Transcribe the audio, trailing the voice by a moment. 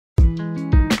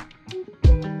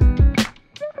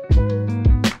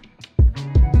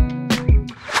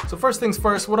first things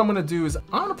first, what I'm gonna do is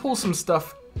I'm gonna pull some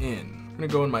stuff in. I'm gonna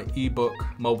go in my ebook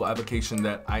mobile application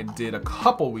that I did a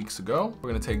couple weeks ago.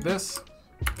 We're gonna take this,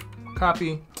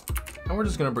 copy, and we're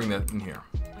just gonna bring that in here.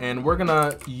 And we're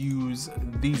gonna use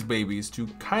these babies to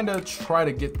kind of try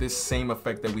to get this same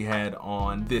effect that we had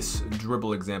on this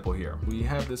dribble example here. We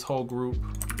have this whole group,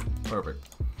 perfect.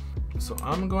 So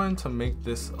I'm going to make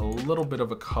this a little bit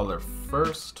of a color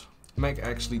first. I might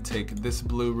actually take this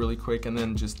blue really quick and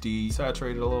then just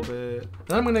desaturate it a little bit.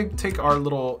 Then I'm gonna take our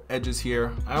little edges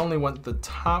here. I only want the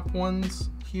top ones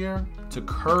here to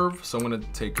curve. So I'm gonna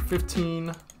take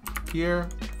 15 here,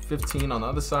 15 on the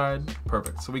other side.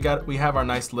 Perfect. So we have our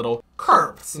nice little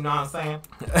curves, you know what I'm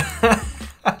saying?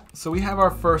 So we have our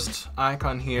first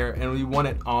icon here and we want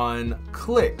it on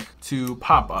click to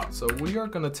pop up. So we are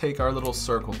gonna take our little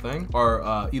circle thing,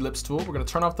 our ellipse tool. We're gonna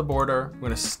turn off the border. We're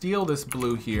gonna steal this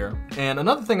blue here. And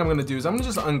another thing I'm gonna do is I'm gonna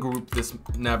just ungroup this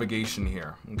navigation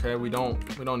here. Okay, we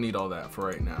don't need all that for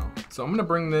right now. So I'm gonna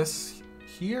bring this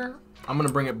here. I'm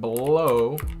gonna bring it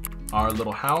below our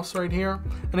little house right here.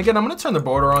 And again, I'm gonna turn the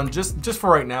border on just for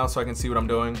right now so I can see what I'm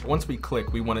doing. Once we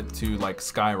click, we want it to like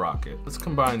skyrocket. Let's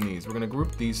combine these. We're gonna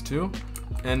group these two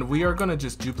and we are gonna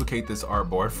just duplicate this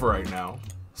artboard for right now.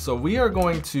 So we are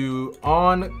going to,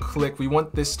 on click, we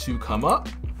want this to come up.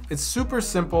 It's super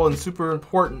simple and super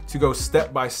important to go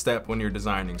step by step when you're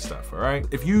designing stuff, all right?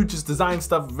 If you just design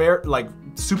stuff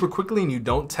super quickly and you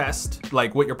don't test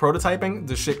like what you're prototyping,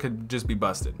 the shit could just be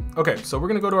busted. Okay, so we're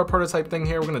gonna go to our prototype thing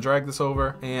here. We're gonna drag this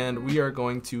over and we are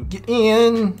going to get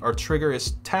in. Our trigger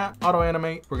is tap, auto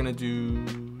animate. We're gonna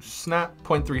do snap,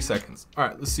 0.3 seconds. All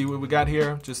right, let's see what we got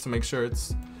here just to make sure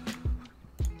it's,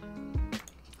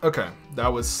 okay,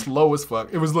 that was slow as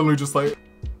fuck. It was literally just like,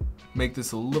 make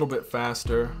this a little bit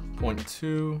faster,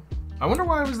 0.2. I wonder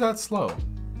why it was that slow.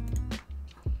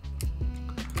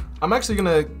 I'm actually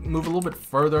gonna move a little bit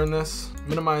further in this,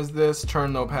 minimize this,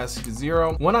 turn the opacity to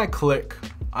 0. When I click,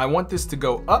 I want this to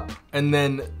go up and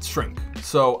then shrink.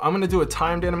 So I'm gonna do a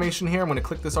timed animation here. I'm gonna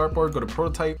click this artboard, go to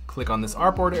prototype, click on this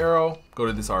artboard arrow, go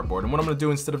to this artboard. And what I'm gonna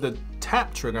do instead of the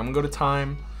tap trigger, I'm gonna go to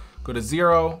time, go to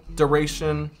 0,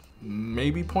 duration,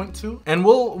 maybe 0.2, and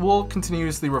we'll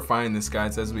continuously refine this,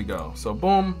 guys, as we go. So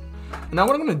boom. Now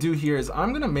what I'm gonna do here is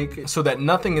I'm gonna make it so that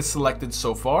nothing is selected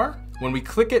so far. When we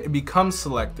click it, it becomes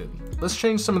selected. Let's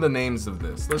change some of the names of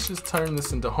this. Let's just turn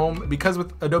this into home, because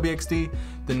with Adobe XD,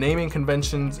 the naming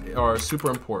conventions are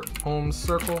super important. Home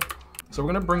circle. So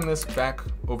we're gonna bring this back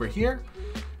over here,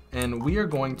 and we are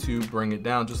going to bring it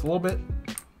down just a little bit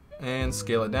and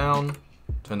scale it down,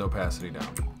 turn the opacity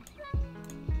down.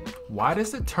 Why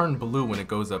does it turn blue when it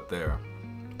goes up there?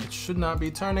 It should not be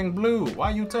turning blue. Why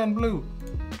you turn blue?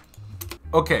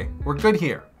 Okay, we're good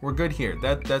here. We're good here.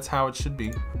 That's how it should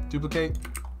be. Duplicate,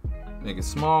 make it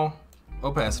small,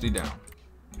 opacity down.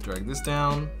 Drag this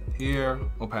down, here,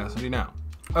 opacity down.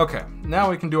 Okay, now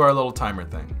we can do our little timer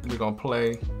thing. We're gonna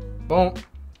play, boom,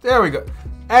 there we go.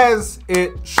 As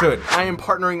it should. I am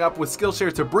partnering up with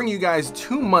Skillshare to bring you guys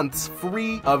 2 months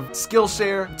free of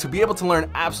Skillshare to be able to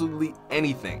learn absolutely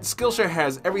anything. Skillshare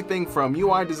has everything from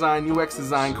UI design, UX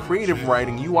design, creative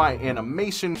writing, UI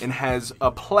animation, and has a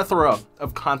plethora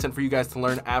of content for you guys to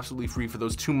learn absolutely free for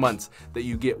those 2 months that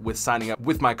you get with signing up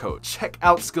with my code. Check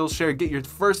out Skillshare, get your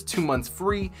first 2 months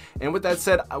free. And with that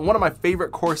said, one of my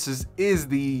favorite courses is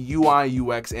the UI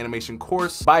UX animation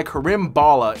course by Karim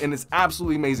Bala, and it's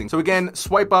absolutely amazing. So again,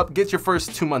 swipe up, get your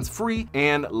first 2 months free,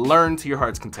 and learn to your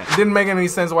heart's content. It didn't make any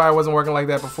sense why I wasn't working like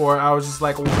that before. I was just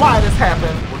like, why this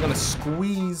happened? We're gonna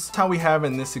squeeze, how we have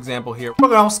in this example here. We're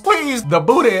gonna squeeze the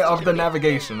booty of the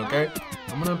navigation, okay?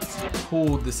 I'm gonna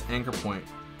pull this anchor point.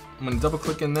 I'm gonna double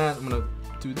click in that. I'm gonna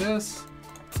do this.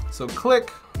 So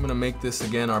click, I'm gonna make this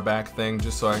again our back thing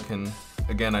just so I can,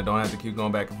 again, I don't have to keep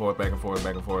going back and forth, back and forth,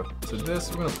 back and forth. So this,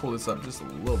 we're gonna pull this up just a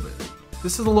little bit.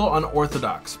 This is a little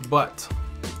unorthodox, but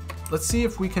let's see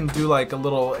if we can do like a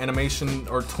little animation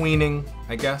or tweening,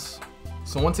 I guess.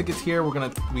 So once it gets here,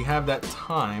 we have that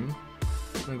time.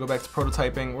 We're gonna go back to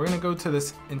prototyping. We're gonna go to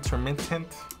this intermittent,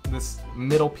 this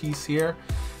middle piece here.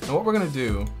 And what we're gonna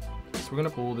do is we're gonna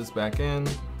pull this back in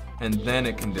and then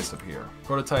it can disappear.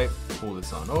 Prototype, pull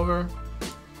this on over.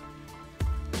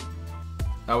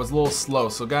 That was a little slow.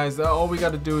 So guys, all we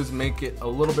gotta do is make it a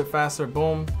little bit faster,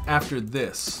 boom. After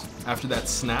this, after that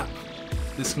snap,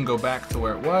 this can go back to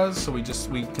where it was. So we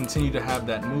continue to have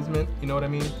that movement, you know what I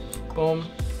mean? Boom,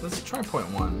 let's try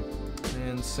 0.1.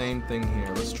 And same thing here,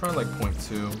 let's try like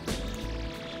 0.2.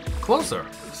 Closer,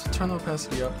 let's turn the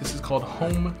opacity up. This is called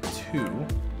Home 2.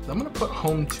 I'm gonna put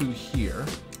Home 2 here.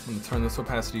 I'm gonna turn this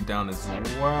opacity down as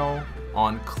well.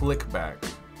 On click back,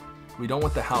 we don't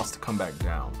want the house to come back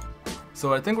down.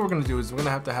 So I think what we're gonna do is we're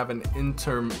gonna have to have an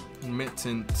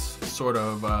intermittent sort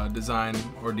of design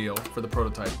ordeal for the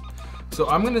prototype. So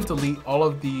I'm gonna delete all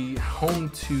of the home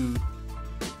to.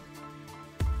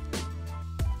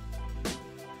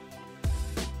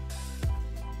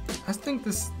 I think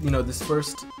this, this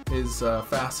first is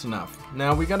fast enough.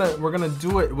 Now we're gonna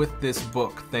do it with this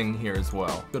book thing here as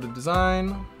well. Go to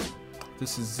design.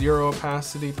 This is 0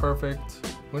 opacity, perfect.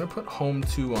 We're gonna put home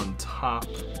to on top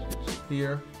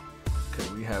here. Okay,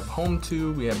 we have home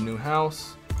to, we have new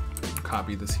house.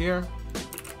 Copy this here.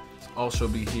 This also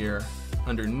be here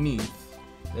underneath.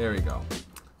 There we go.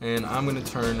 And I'm gonna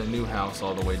turn a new house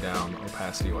all the way down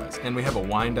opacity wise. And we have a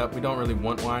wind up. We don't really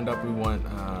want wind up. We want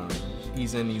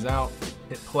ease in, ease out.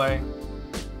 Hit play.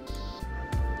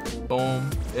 Boom.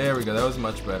 There we go. That was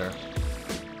much better.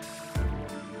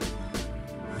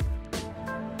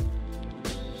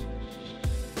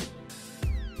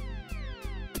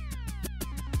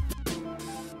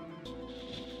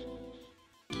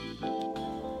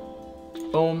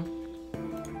 Boom.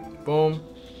 Boom.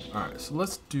 Alright, so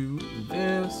let's do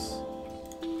this.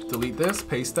 Delete this,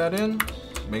 paste that in.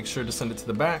 Make sure to send it to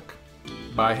the back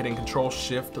by hitting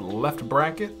Control-Shift left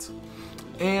bracket.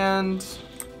 And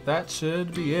that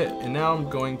should be it. And now I'm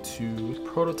going to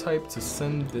prototype to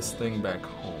send this thing back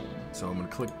home. So I'm gonna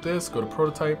click this, go to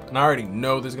prototype. And I already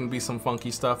know there's gonna be some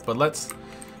funky stuff, but let's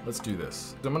do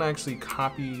this. I'm gonna actually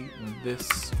copy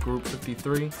this group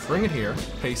 53, bring it here,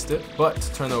 paste it, but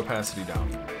turn the opacity down.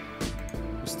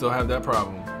 We still have that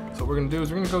problem. So what we're gonna do is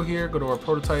we're gonna go here, go to our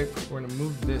prototype. We're gonna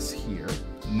move this here.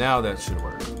 Now that should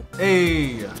work.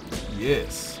 Hey,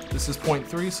 yes. This is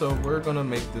 0.3, so we're gonna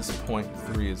make this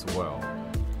 0.3 as well.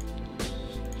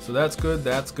 So that's good,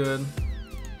 that's good.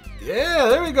 Yeah,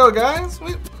 there we go, guys.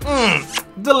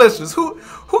 Delicious. Who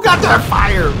got that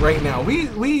fire right now? We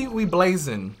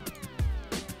blazing.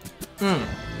 All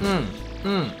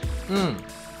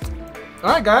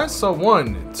right, guys. So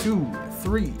 1, 2,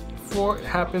 3, 4. It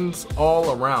happens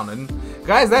all around, and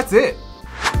guys, that's it.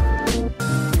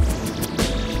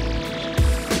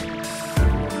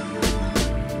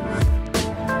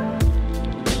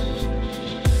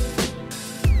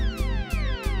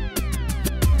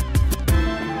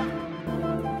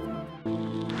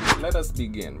 Let us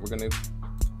begin. We're gonna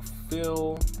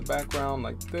fill the background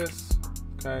like this.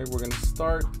 Okay, we're gonna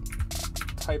start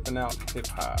typing out hip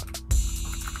hop.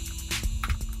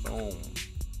 Boom.